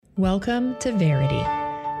Welcome to Verity.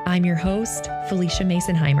 I'm your host, Felicia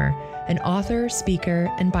Masonheimer, an author, speaker,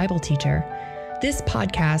 and Bible teacher. This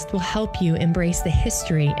podcast will help you embrace the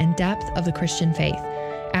history and depth of the Christian faith,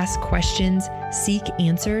 ask questions, seek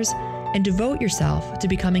answers, and devote yourself to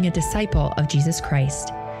becoming a disciple of Jesus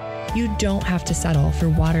Christ. You don't have to settle for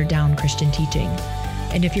watered-down Christian teaching.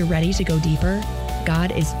 And if you're ready to go deeper,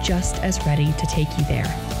 God is just as ready to take you there.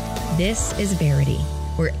 This is Verity,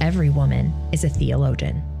 where every woman is a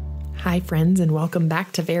theologian. Hi, friends, and welcome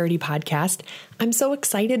back to Verity Podcast. I'm so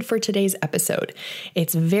excited for today's episode.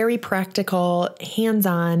 It's very practical,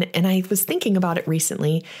 hands-on, and I was thinking about it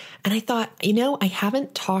recently, and I thought, I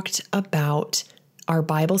haven't talked about our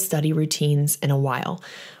Bible study routines in a while.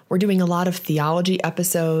 We're doing a lot of theology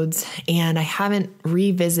episodes, and I haven't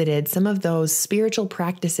revisited some of those spiritual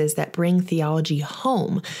practices that bring theology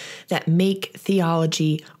home, that make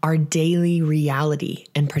theology our daily reality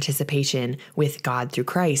and participation with God through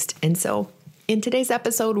Christ. And so in today's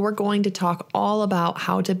episode, we're going to talk all about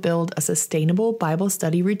how to build a sustainable Bible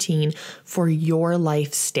study routine for your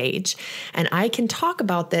life stage. And I can talk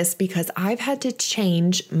about this because I've had to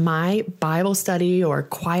change my Bible study or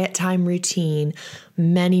quiet time routine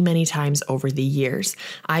many times over the years.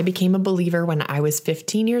 I became a believer when I was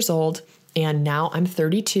 15 years old. And now I'm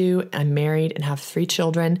 32, I'm married and have 3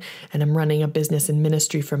 children, and I'm running a business and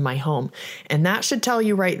ministry from my home. And that should tell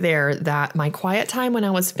you right there that my quiet time when I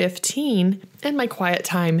was 15 and my quiet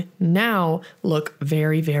time now look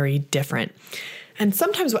very different. And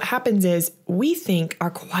sometimes what happens is we think our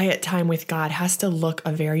quiet time with God has to look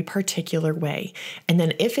a very particular way. And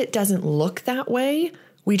then if it doesn't look that way,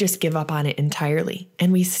 we just give up on it entirely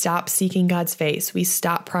and we stop seeking God's face. We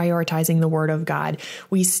stop prioritizing the Word of God.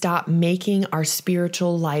 We stop making our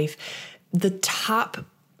spiritual life the top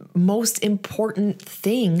most important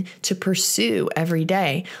thing to pursue every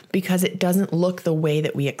day because it doesn't look the way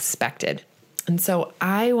that we expected. And so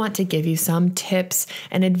I want to give you some tips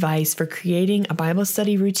and advice for creating a Bible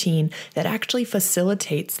study routine that actually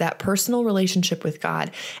facilitates that personal relationship with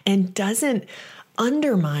God and doesn't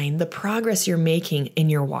undermine the progress you're making in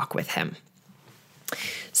your walk with Him.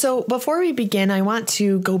 So before we begin, I want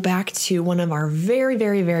to go back to one of our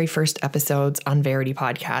very first episodes on Verity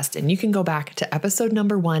Podcast. And you can go back to episode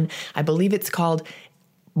number 1. I believe it's called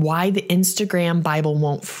Why the Instagram Bible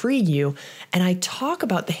Won't Free You. And I talk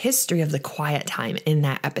about the history of the quiet time in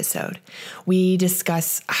that episode. We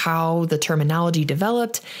discuss how the terminology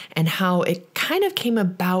developed and how it kind of came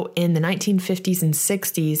about in the 1950s and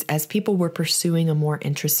 60s as people were pursuing a more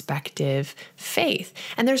introspective faith.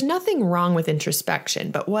 And there's nothing wrong with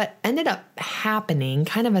introspection, but what ended up happening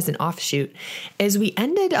kind of as an offshoot is we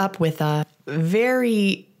ended up with a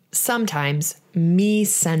very sometimes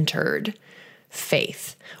me-centered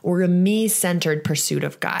faith or a me-centered pursuit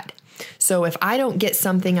of God. So if I don't get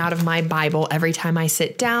something out of my Bible every time I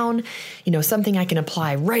sit down, something I can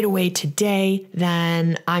apply right away today,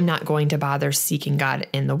 then I'm not going to bother seeking God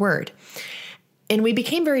in the Word. And we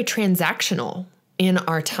became very transactional in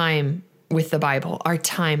our time with the Bible, our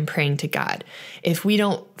time praying to God. If we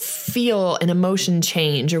don't feel an emotion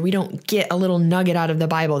change or we don't get a little nugget out of the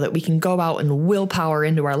Bible that we can go out and willpower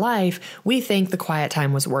into our life, we think the quiet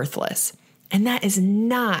time was worthless. And that is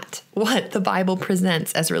not what the Bible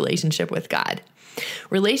presents as relationship with God.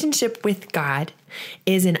 Relationship with God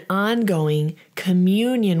is an ongoing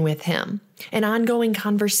communion with Him, an ongoing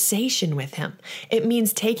conversation with Him. It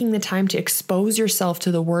means taking the time to expose yourself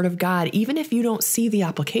to the Word of God, even if you don't see the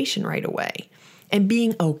application right away, and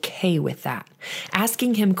being okay with that.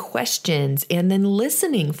 Asking Him questions and then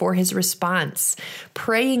listening for His response.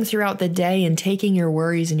 Praying throughout the day and taking your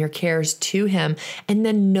worries and your cares to Him and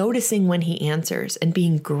then noticing when He answers and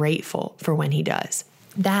being grateful for when He does.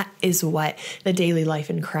 That is what the daily life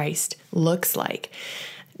in Christ looks like.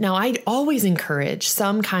 Now, I'd always encourage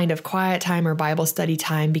some kind of quiet time or Bible study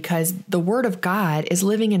time because the Word of God is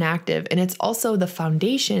living and active, and it's also the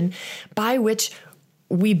foundation by which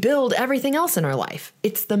we build everything else in our life.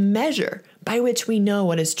 It's the measure by which we know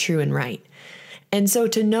what is true and right. And so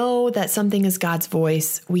to know that something is God's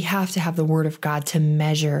voice, we have to have the Word of God to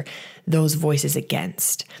measure those voices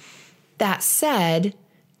against. That said,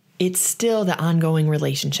 it's still the ongoing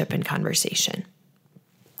relationship and conversation.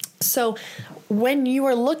 So when you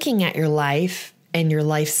are looking at your life and your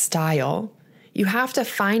lifestyle, you have to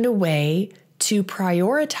find a way to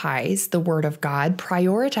prioritize the Word of God,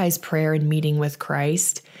 prioritize prayer and meeting with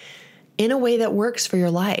Christ in a way that works for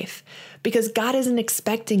your life. because God isn't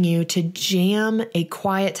expecting you to jam a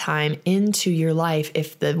quiet time into your life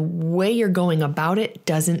if the way you're going about it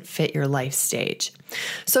doesn't fit your life stage.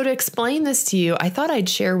 So to explain this to you, I thought I'd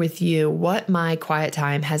share with you what my quiet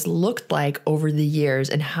time has looked like over the years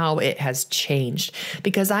and how it has changed,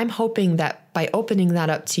 because I'm hoping that by opening that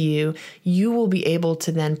up to you, you will be able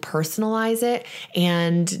to then personalize it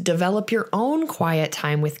and develop your own quiet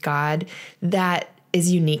time with God that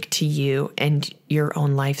is unique to you and your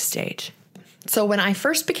own life stage. So when I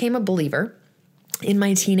first became a believer in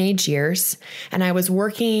my teenage years, and I was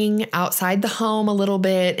working outside the home a little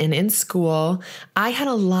bit and in school, I had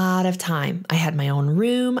a lot of time. I had my own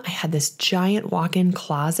room. I had this giant walk-in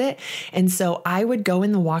closet. And so I would go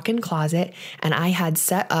in the walk-in closet and I had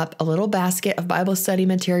set up a little basket of Bible study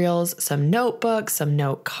materials, some notebooks, some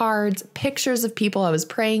note cards, pictures of people I was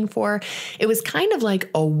praying for. It was kind of like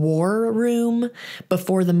a war room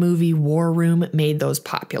before the movie War Room made those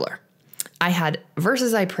popular. I had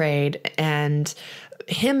verses I prayed and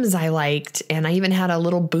hymns I liked, and I even had a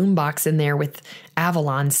little boombox in there with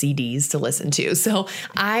Avalon CDs to listen to. So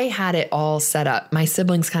I had it all set up. My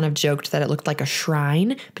siblings kind of joked that it looked like a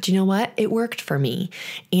shrine, but you know what? It worked for me.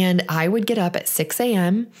 And I would get up at 6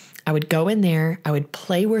 a.m. I would go in there, I would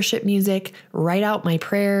play worship music, write out my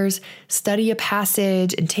prayers, study a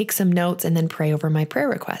passage, and take some notes, and then pray over my prayer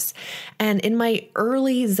requests. And in my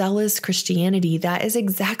early zealous Christianity, that is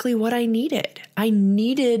exactly what I needed. I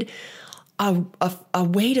needed a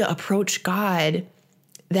way to approach God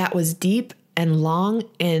that was deep and long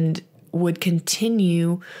and would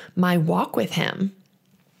continue my walk with Him.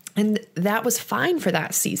 And that was fine for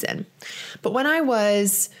that season. But when I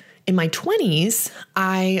was in my 20s,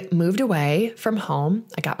 I moved away from home.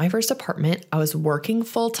 I got my first apartment. I was working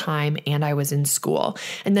full time and I was in school.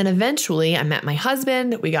 And then eventually I met my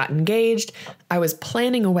husband. We got engaged. I was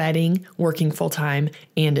planning a wedding, working full time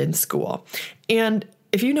and in school. And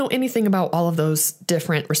if you know anything about all of those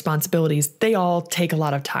different responsibilities, they all take a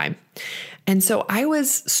lot of time. And so I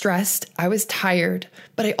was stressed, I was tired,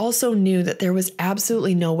 but I also knew that there was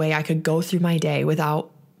absolutely no way I could go through my day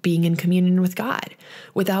without being in communion with God,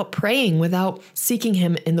 without praying, without seeking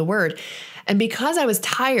Him in the Word. And because I was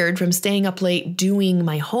tired from staying up late doing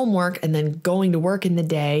my homework and then going to work in the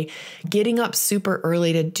day, getting up super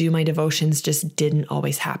early to do my devotions just didn't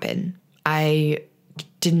always happen. I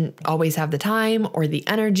didn't always have the time or the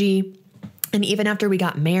energy. And even after we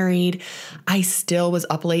got married, I still was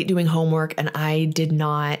up late doing homework, and I did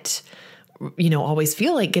not always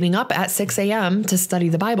feel like getting up at 6 a.m. to study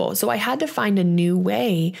the Bible. So I had to find a new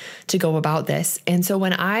way to go about this. And so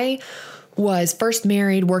when I was first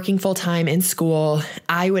married, working full time in school,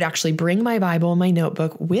 I would actually bring my Bible and my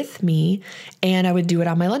notebook with me, and I would do it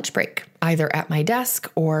on my lunch break, either at my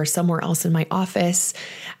desk or somewhere else in my office,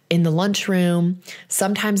 in the lunchroom.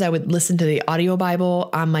 Sometimes I would listen to the audio Bible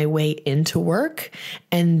on my way into work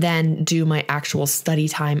and then do my actual study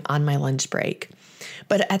time on my lunch break.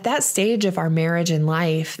 But at that stage of our marriage and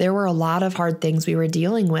life, there were a lot of hard things we were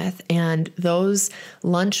dealing with. And those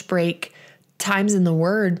lunch break times in the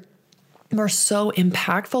Word were so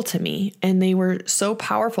impactful to me. And they were so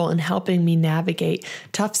powerful in helping me navigate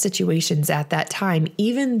tough situations at that time,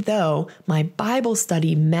 even though my Bible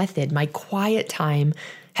study method, my quiet time,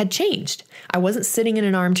 had changed. I wasn't sitting in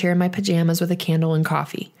an armchair in my pajamas with a candle and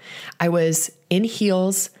coffee. I was in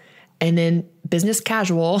heels and in business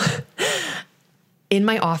casual in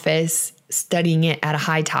my office, studying it at a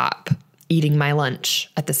high top, eating my lunch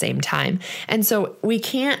at the same time. And so we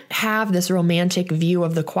can't have this romantic view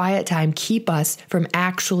of the quiet time keep us from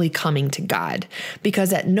actually coming to God,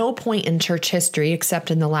 because at no point in church history,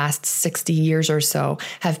 except in the last 60 years or so,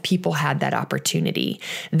 have people had that opportunity.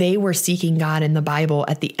 They were seeking God in the Bible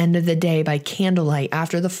at the end of the day by candlelight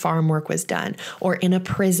after the farm work was done, or in a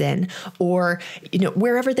prison, or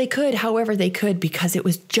wherever they could, however they could, because it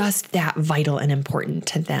was just that vital and important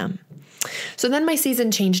to them. So then my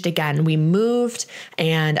season changed again. We moved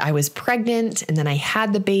and I was pregnant, and then I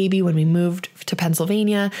had the baby when we moved to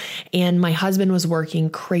Pennsylvania, and my husband was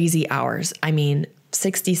working crazy hours.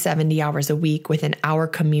 60, 70 hours a week with an hour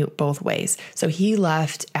commute both ways. So he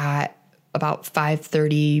left at about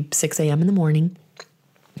 5:30, 6 a.m. in the morning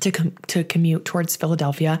to commute towards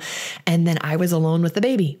Philadelphia. And then I was alone with the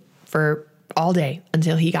baby for all day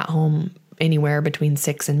until he got home anywhere between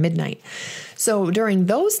 6 and midnight. So during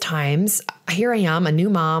those times, here I am, a new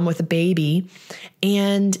mom with a baby,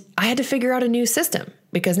 and I had to figure out a new system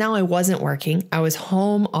because now I wasn't working. I was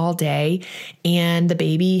home all day, and the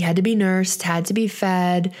baby had to be nursed, had to be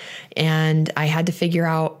fed, and I had to figure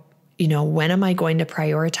out, when am I going to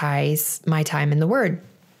prioritize my time in the Word?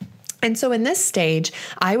 And so in this stage,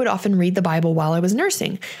 I would often read the Bible while I was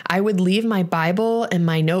nursing. I would leave my Bible and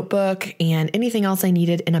my notebook and anything else I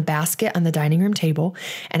needed in a basket on the dining room table.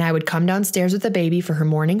 And I would come downstairs with the baby for her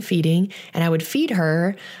morning feeding, and I would feed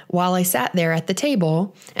her while I sat there at the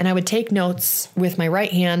table. And I would take notes with my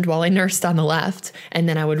right hand while I nursed on the left. And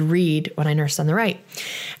then I would read when I nursed on the right.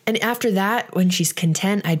 And after that, when she's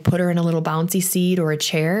content, I'd put her in a little bouncy seat or a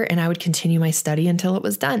chair, and I would continue my study until it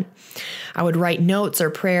was done. I would write notes or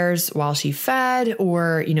prayers while she fed,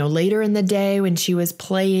 or, later in the day when she was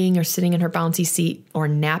playing or sitting in her bouncy seat or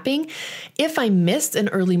napping. If I missed an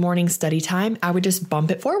early morning study time, I would just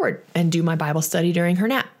bump it forward and do my Bible study during her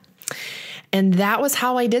nap. And that was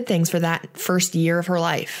how I did things for that first year of her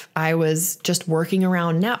life. I was just working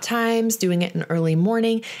around nap times, doing it in early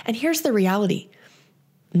morning. And here's the reality.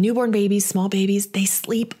 Newborn babies, small babies, they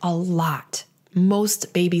sleep a lot.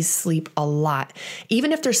 Most babies sleep a lot.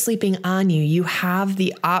 Even if they're sleeping on you, you have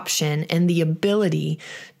the option and the ability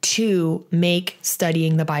to make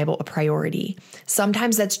studying the Bible a priority.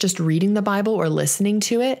 Sometimes that's just reading the Bible or listening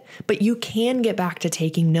to it, but you can get back to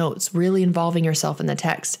taking notes, really involving yourself in the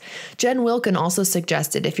text. Jen Wilkin also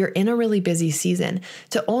suggested, if you're in a really busy season,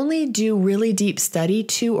 to only do really deep study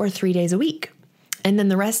 2 or 3 days a week. And then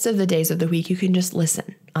the rest of the days of the week, you can just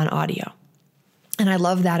listen on audio. And I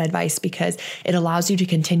love that advice because it allows you to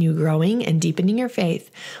continue growing and deepening your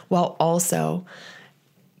faith while also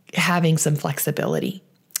having some flexibility.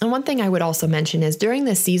 And one thing I would also mention is during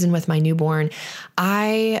this season with my newborn,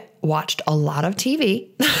 I watched a lot of TV.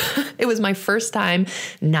 It was my first time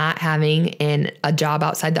not having a job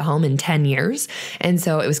outside the home in 10 years. And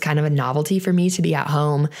so it was kind of a novelty for me to be at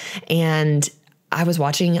home. And I was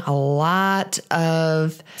watching a lot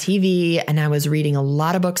of TV and I was reading a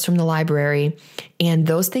lot of books from the library, and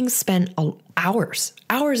those things spent hours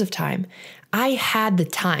of time. I had the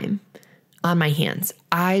time on my hands.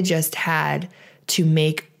 I just had to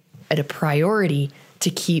make it a priority to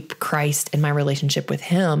keep Christ and my relationship with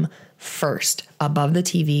Him first, above the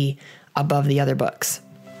TV, above the other books.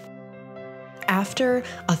 After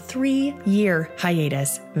a 3-year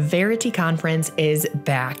hiatus, Verity Conference is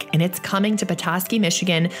back, and it's coming to Petoskey,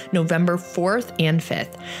 Michigan, November 4th and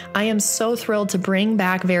 5th. I am so thrilled to bring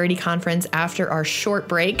back Verity Conference after our short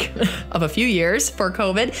break of a few years for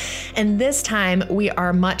COVID. And this time we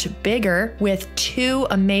are much bigger with 2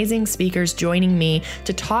 amazing speakers joining me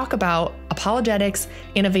to talk about apologetics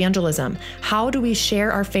and evangelism. How do we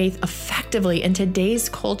share our faith effectively in today's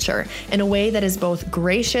culture in a way that is both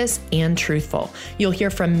gracious and truthful? You'll hear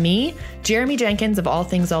from me, Jeremy Jenkins of All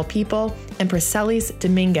Things All People, and Priscelis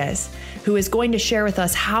Dominguez, who is going to share with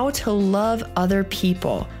us how to love other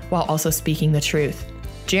people while also speaking the truth.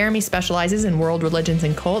 Jeremy specializes in world religions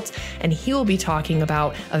and cults, and he will be talking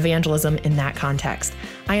about evangelism in that context.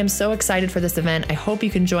 I am so excited for this event. I hope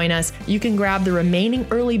you can join us. You can grab the remaining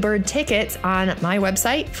early bird tickets on my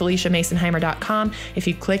website, FeliciaMasonheimer.com, if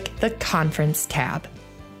you click the conference tab.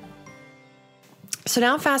 So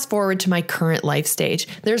now fast forward to my current life stage.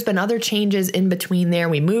 There's been other changes in between there.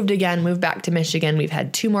 We moved back to Michigan. We've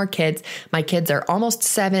had 2 more kids. My kids are almost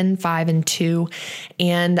 7, 5, and 2,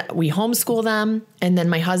 and we homeschool them. And then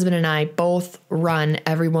my husband and I both run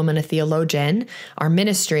Every Woman a Theologian, our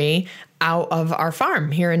ministry, out of our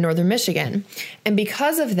farm here in northern Michigan. And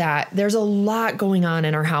because of that, there's a lot going on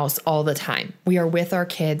in our house all the time. We are with our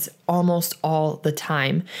kids almost all the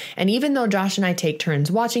time. And even though Josh and I take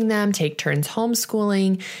turns watching them, take turns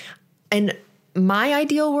homeschooling, in my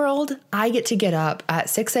ideal world, I get to get up at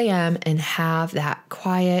 6 a.m. and have that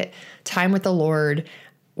quiet time with the Lord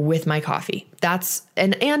with my coffee.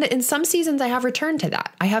 And in some seasons I have returned to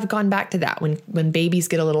that. I have gone back to that. When babies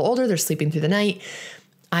get a little older, they're sleeping through the night,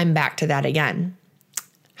 I'm back to that again.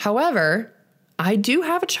 However, I do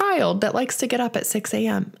have a child that likes to get up at 6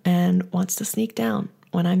 a.m. and wants to sneak down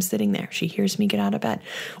when I'm sitting there. She hears me get out of bed.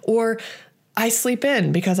 Or I sleep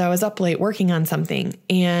in because I was up late working on something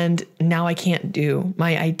and now I can't do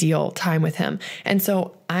my ideal time with him. And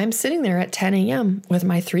so I'm sitting there at 10 a.m. with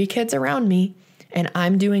my 3 kids around me, and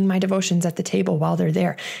I'm doing my devotions at the table while they're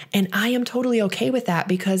there. And I am totally okay with that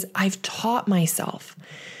because I've taught myself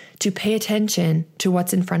to pay attention to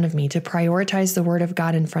what's in front of me, to prioritize the Word of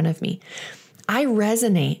God in front of me. I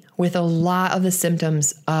resonate with a lot of the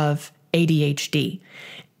symptoms of ADHD,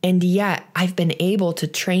 and yet I've been able to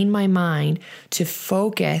train my mind to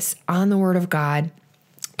focus on the Word of God,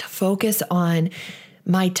 to focus on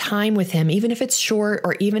my time with Him, even if it's short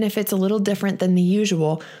or even if it's a little different than the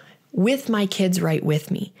usual, with my kids right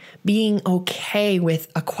with me, being okay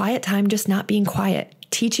with a quiet time, just not being quiet,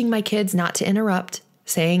 teaching my kids not to interrupt,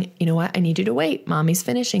 saying, you know what, I need you to wait. Mommy's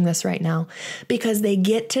finishing this right now, because they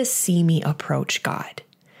get to see me approach God.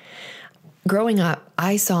 Growing up,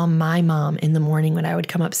 I saw my mom in the morning when I would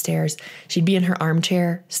come upstairs. She'd be in her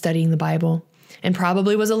armchair studying the Bible and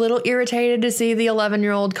probably was a little irritated to see the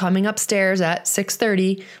 11-year-old coming upstairs at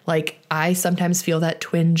 6:30. Like, I sometimes feel that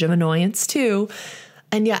twinge of annoyance too.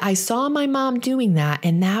 And yet I saw my mom doing that,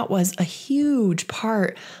 and that was a huge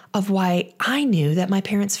part of why I knew that my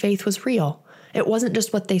parents' faith was real. It wasn't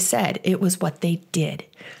just what they said, it was what they did.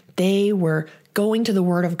 They were going to the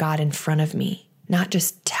Word of God in front of me, not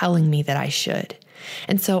just telling me that I should.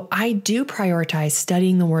 And so I do prioritize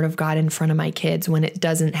studying the Word of God in front of my kids when it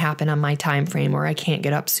doesn't happen on my time frame or I can't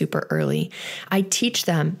get up super early. I teach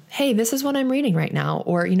them, hey, this is what I'm reading right now.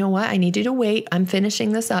 Or, you know what, I need you to wait. I'm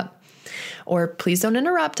finishing this up. Or please don't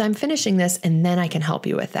interrupt. I'm finishing this, and then I can help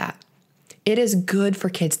you with that. It is good for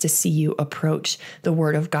kids to see you approach the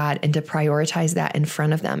Word of God and to prioritize that in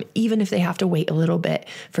front of them, even if they have to wait a little bit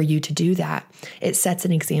for you to do that. It sets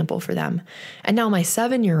an example for them. And now my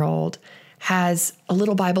 7-year-old has a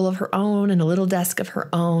little Bible of her own and a little desk of her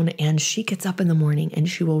own, and she gets up in the morning and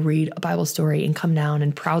she will read a Bible story and come down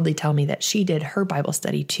and proudly tell me that she did her Bible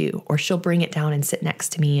study too, or she'll bring it down and sit next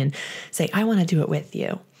to me and say, I want to do it with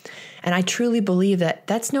you. And I truly believe that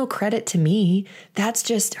that's no credit to me. That's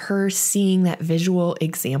just her seeing that visual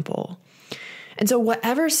example. And so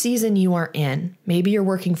whatever season you are in, maybe you're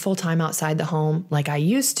working full-time outside the home like I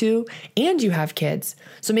used to, and you have kids.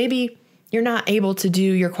 So maybe you're not able to do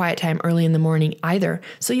your quiet time early in the morning either.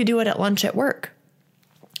 So you do it at lunch at work.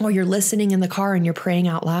 Or you're listening in the car and you're praying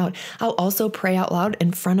out loud. I'll also pray out loud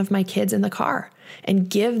in front of my kids in the car and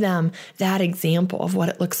give them that example of what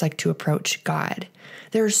it looks like to approach God.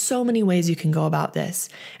 There are so many ways you can go about this.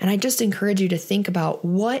 And I just encourage you to think about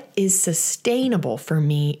what is sustainable for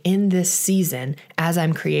me in this season as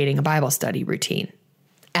I'm creating a Bible study routine,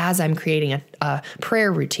 as I'm creating a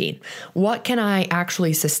prayer routine. What can I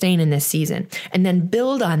actually sustain in this season? And then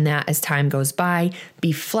build on that as time goes by.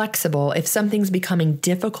 Be flexible. If something's becoming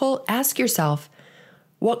difficult, ask yourself,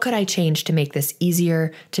 what could I change to make this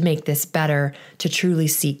easier, to make this better, to truly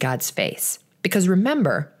seek God's face? Because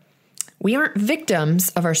remember, we aren't victims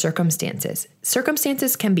of our circumstances.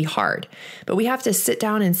 Circumstances can be hard, but we have to sit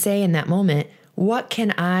down and say in that moment, what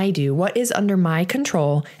can I do? What is under my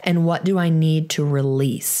control? And what do I need to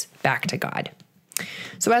release back to God?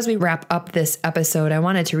 So as we wrap up this episode, I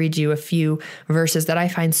wanted to read you a few verses that I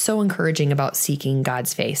find so encouraging about seeking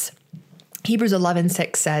God's face. Hebrews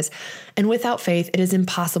 11:6 says, "And without faith it is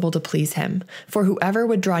impossible to please him. For whoever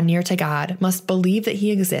would draw near to God must believe that he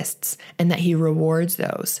exists and that he rewards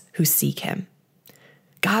those who seek him."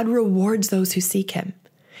 God rewards those who seek him.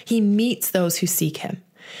 He meets those who seek him.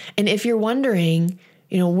 And if you're wondering,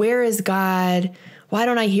 where is God? Why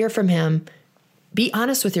don't I hear from him? Be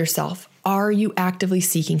honest with yourself. Are you actively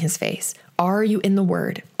seeking his face? Are you in the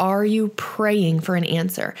Word? Are you praying for an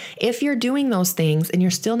answer? If you're doing those things and you're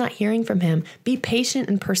still not hearing from him, be patient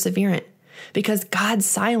and perseverant, because God's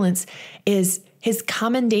silence is his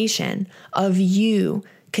commendation of you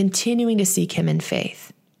continuing to seek him in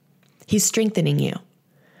faith. He's strengthening you.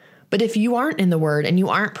 But if you aren't in the Word and you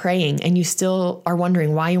aren't praying and you still are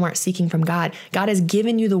wondering why you aren't seeking from God, God has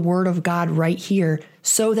given you the Word of God right here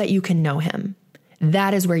so that you can know him.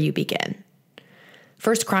 That is where you begin.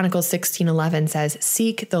 1 Chronicles 16:11 says,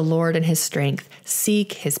 "Seek the Lord in his strength,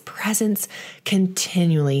 seek his presence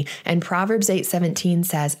continually." And Proverbs 8:17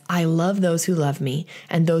 says, "I love those who love me,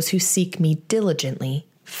 and those who seek me diligently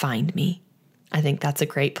find me." I think that's a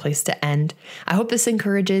great place to end. I hope this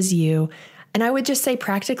encourages you. And I would just say,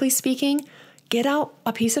 practically speaking, get out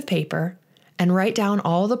a piece of paper and write down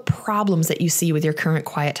all the problems that you see with your current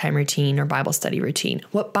quiet time routine or Bible study routine.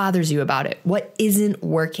 What bothers you about it? What isn't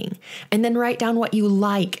working? And then write down what you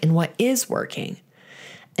like and what is working.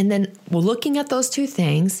 And then, looking at those two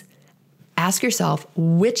things, ask yourself,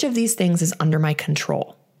 which of these things is under my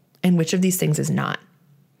control and which of these things is not?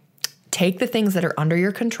 Take the things that are under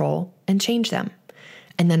your control and change them,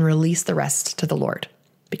 and then release the rest to the Lord.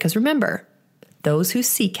 Because remember, those who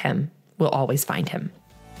seek him will always find him.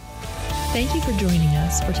 Thank you for joining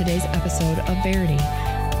us for today's episode of Verity.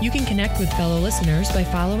 You can connect with fellow listeners by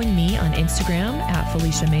following me on Instagram at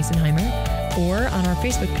Felicia Masonheimer or on our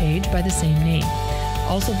Facebook page by the same name.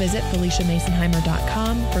 Also visit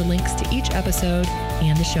FeliciaMasonheimer.com for links to each episode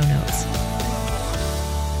and the show notes.